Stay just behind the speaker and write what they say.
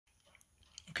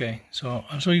Okay, so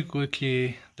I'll show you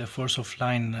quickly the force of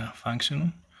line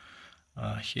function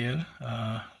here.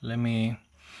 Let me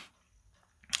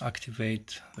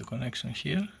activate the connection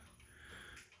here.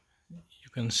 You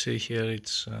can see here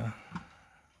it's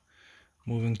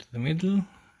moving to the middle,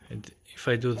 and if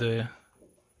I do the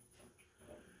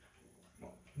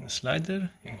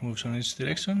slider, it moves on each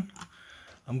direction.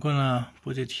 I'm gonna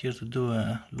put it here to do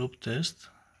a loop test,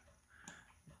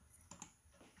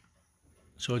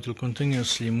 so it will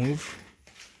continuously move,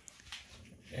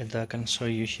 and I can show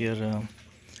you here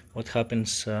what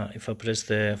happens if I press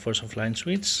the force of line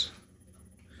switch.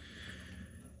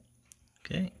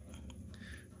 Okay,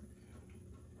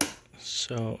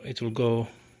 so it will go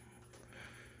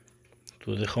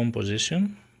to the home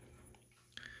position.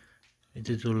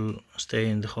 It will stay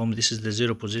in the home. This is the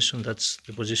 0 position. That's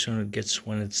the position it gets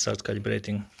when it starts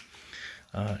calibrating.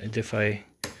 And if I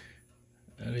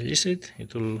release it,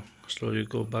 it will slowly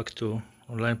go back to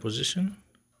online position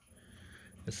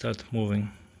and start moving.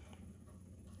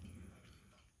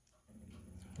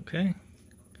 Okay.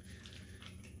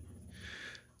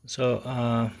 So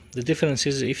the difference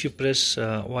is if you press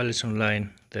while it's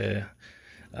online the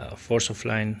force of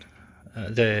line,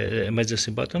 the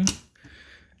emergency button,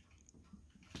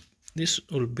 this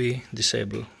will be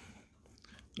disabled.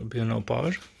 There will be no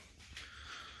power.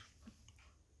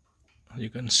 You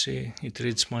can see it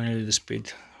reads manually the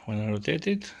speed when I rotate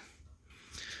it,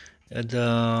 and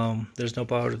there's no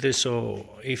power to this. So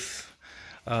if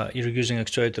you're using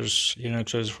actuators,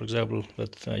 actuators for example,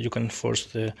 that you can force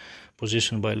the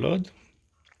position by load,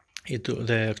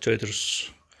 the actuators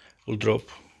will drop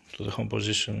to the home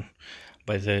position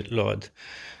by the load.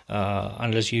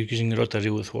 Unless you're using rotary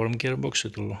with worm gearbox,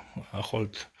 it will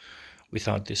hold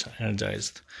without this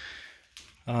energized.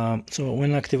 So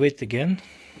when I activate again,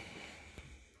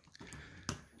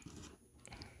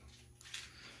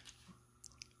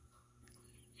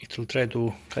 it will try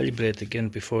to calibrate again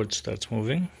before it starts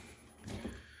moving.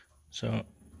 So,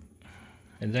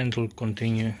 and then it will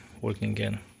continue working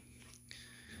again.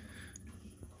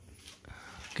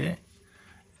 Okay,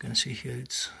 you can see here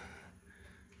it's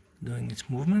doing its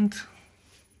movement.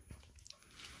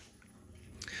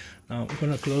 Now I'm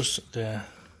gonna close the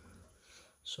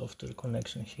software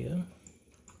connection here.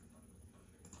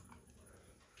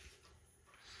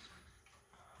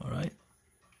 Alright,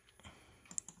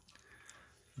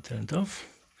 turn it off.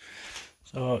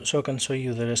 So I can show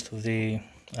you the rest of the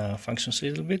functions a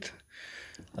little bit.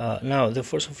 Now the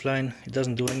force of line, it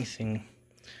doesn't do anything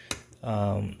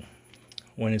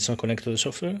when it's not connected to the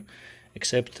software,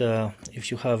 except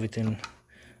if you have it in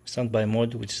standby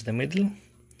mode, which is the middle,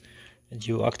 and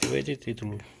you activate it, it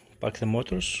will park the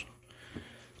motors.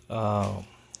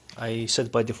 I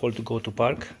set by default to go to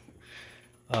park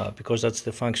because that's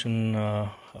the function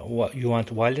what you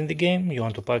want while in the game. You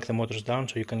want to park the motors down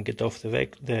so you can get off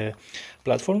the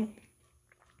platform,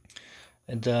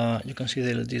 and you can see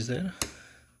the LEDs there.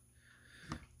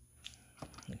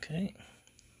 Okay,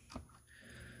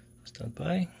 stand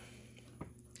by.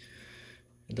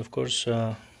 And of course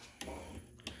with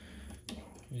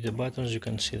the buttons you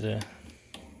can see the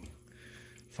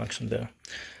function there.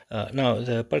 Now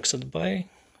the park standby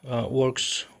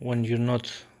works when you're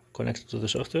not connected to the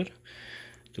software,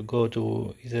 to go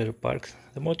to either park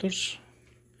the motors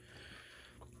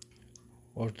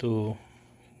or to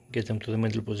get them to the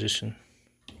middle position.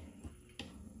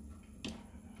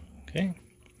 Okay,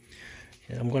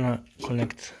 here I'm gonna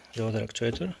connect the other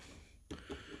actuator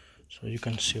so you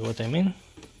can see what I mean.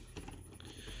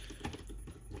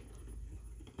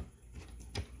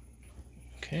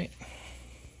 Okay,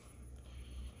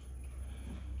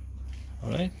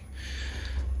 alright,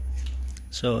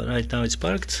 so right now it's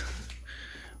parked.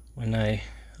 When I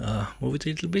move it a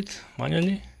little bit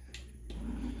manually,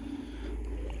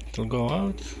 it will go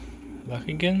out, back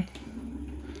again.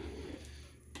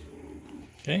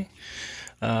 Okay,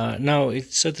 now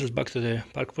it settles back to the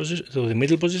park position, to the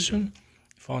middle position.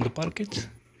 If I want to park it,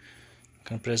 I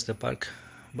can press the park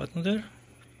button there,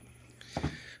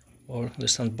 or the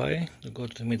standby to go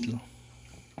to the middle.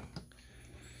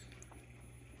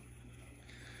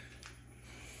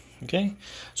 Okay,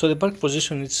 so the park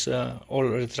position is all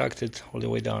retracted all the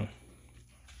way down.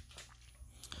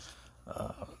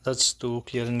 That's to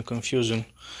clear any confusion.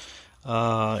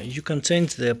 You can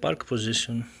change the park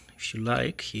position if you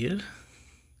like here.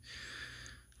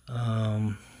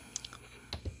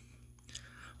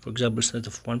 For example, instead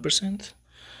of 1%,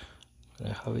 I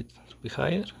have it to be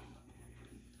higher,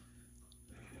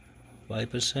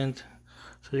 5%.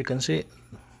 So you can see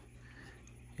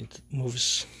it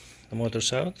moves the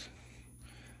motors out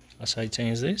as I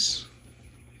change this.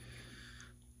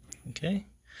 Okay,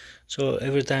 So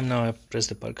every time now I press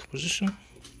the park position,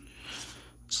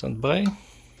 stand by,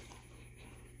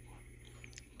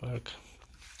 park,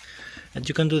 and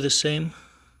you can do the same.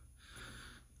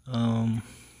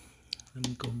 Let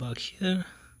me go back here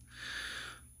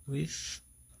with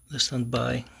the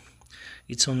standby.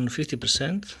 It's on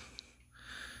 50%,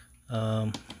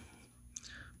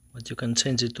 but you can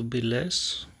change it to be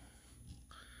less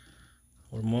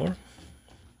or more.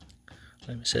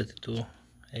 Let me set it to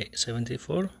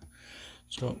 74,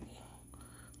 so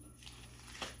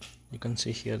you can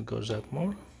see here it goes up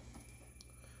more.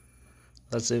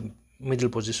 That's the middle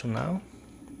position now.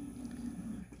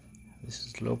 This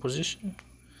is low position,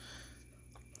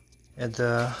 and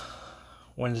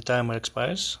when the timer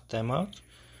expires, timeout,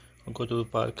 I'll go to the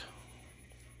park.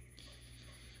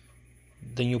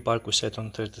 The new park we set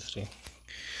on 33.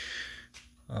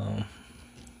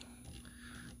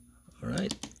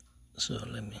 Alright, so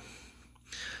let me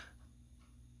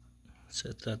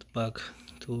set that back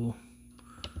to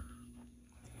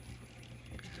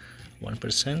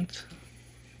 1%.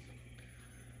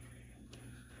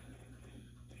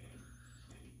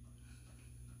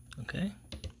 Okay,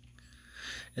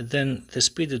 and then the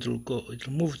speed it will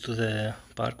move to the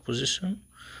park position.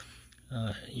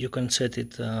 You can set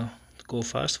it to go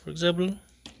fast, for example,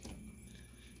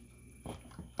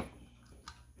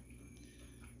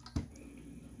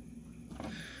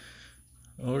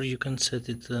 or you can set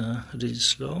it really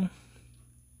slow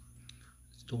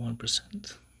to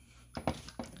 1%.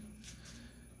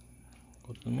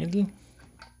 Go to the middle.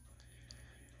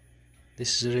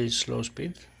 This is a really slow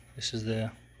speed. This is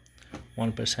the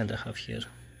 1% I have here.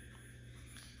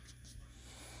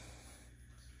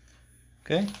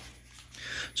 Okay,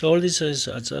 so all this is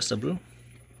adjustable,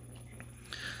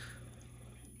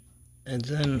 and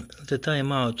then the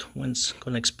timeout, when it's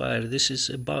gonna expire, this is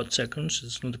about seconds,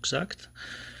 it's not exact,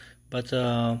 but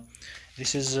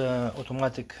this is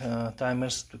automatic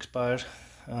timers to expire.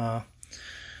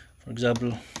 For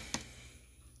example,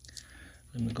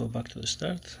 let me go back to the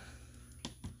start.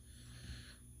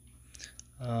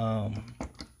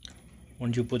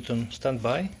 When you put on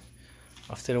standby,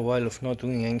 after a while of not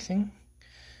doing anything,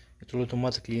 it will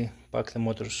automatically pack the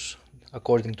motors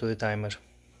according to the timer.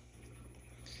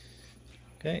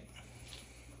 Okay.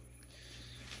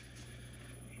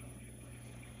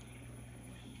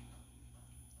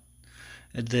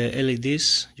 At the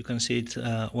LEDs, you can see it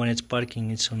when it's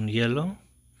parking, it's on yellow.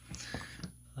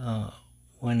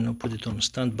 When I put it on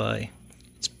standby,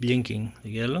 it's blinking the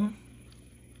yellow.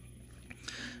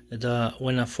 And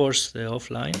when I force the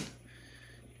offline,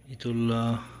 it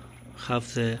will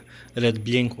have the red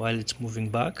blink while it's moving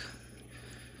back,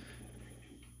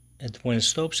 and when it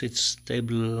stops, it's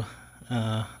stable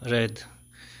red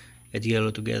and yellow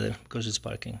together because it's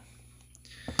parking.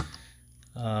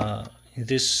 In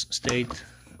this state,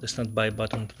 the standby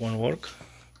button won't work,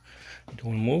 it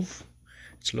will move,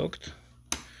 it's locked,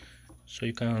 so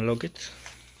you can unlock it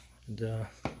and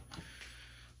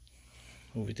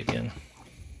move it again.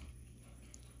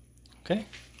 Okay.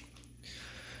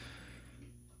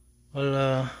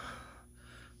 Well,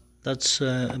 that's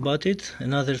about it.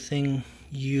 Another thing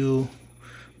you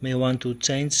may want to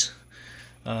change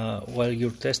while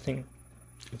you're testing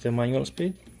the manual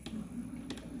speed,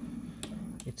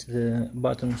 it's the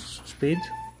buttons speed.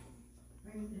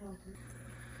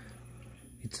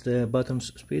 It's the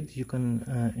buttons speed. You can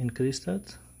increase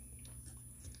that.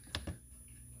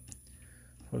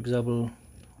 For example,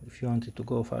 if you want it to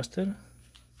go faster,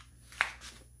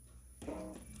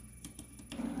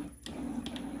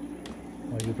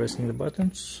 while you're pressing the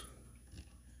buttons,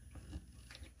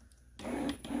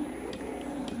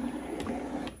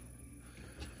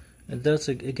 and that's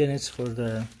again, it's for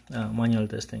the manual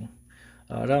testing.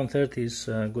 Around 30 is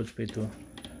a good speed to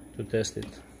test it.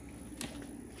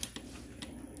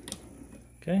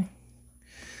 Okay.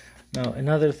 Now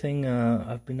another thing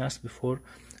I've been asked before,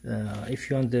 if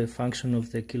you want the function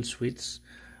of the kill switch,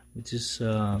 which is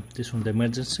this one, the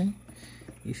emergency,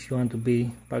 if you want to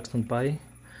be park standby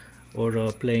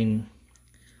or plain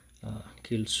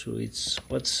kill switch.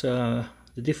 What's the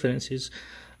difference is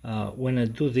when I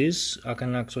do this, I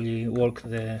can actually work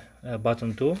the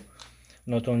button too,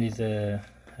 not only the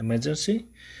emergency.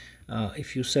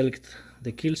 If you select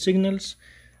the kill signals,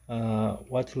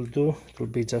 what it will do, it will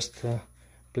be just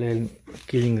plain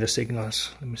killing the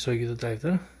signals. Let me show you the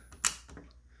driver.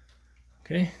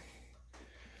 Okay,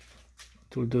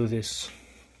 it will do this.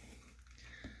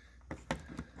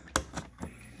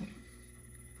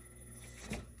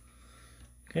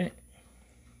 Okay,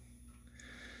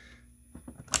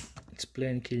 it's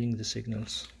plain killing the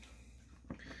signals.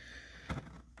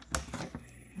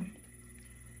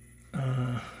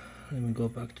 let me go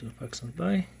back to park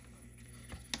standby.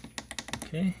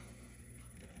 Okay.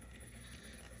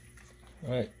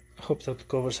 Alright, I hope that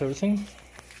covers everything.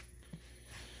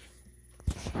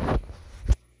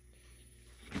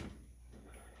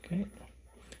 Okay,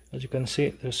 as you can see,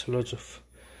 there's lots of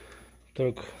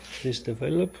torque this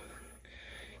develop.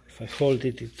 If I hold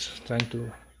it, it's trying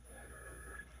to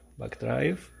back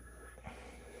drive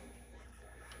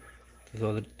to the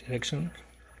other direction.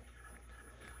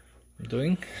 I'm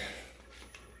doing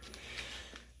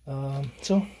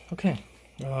so okay.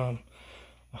 I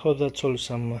hope that solves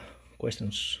some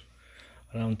questions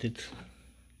around it.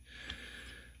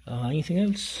 Anything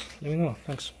else, let me know.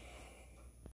 Thanks.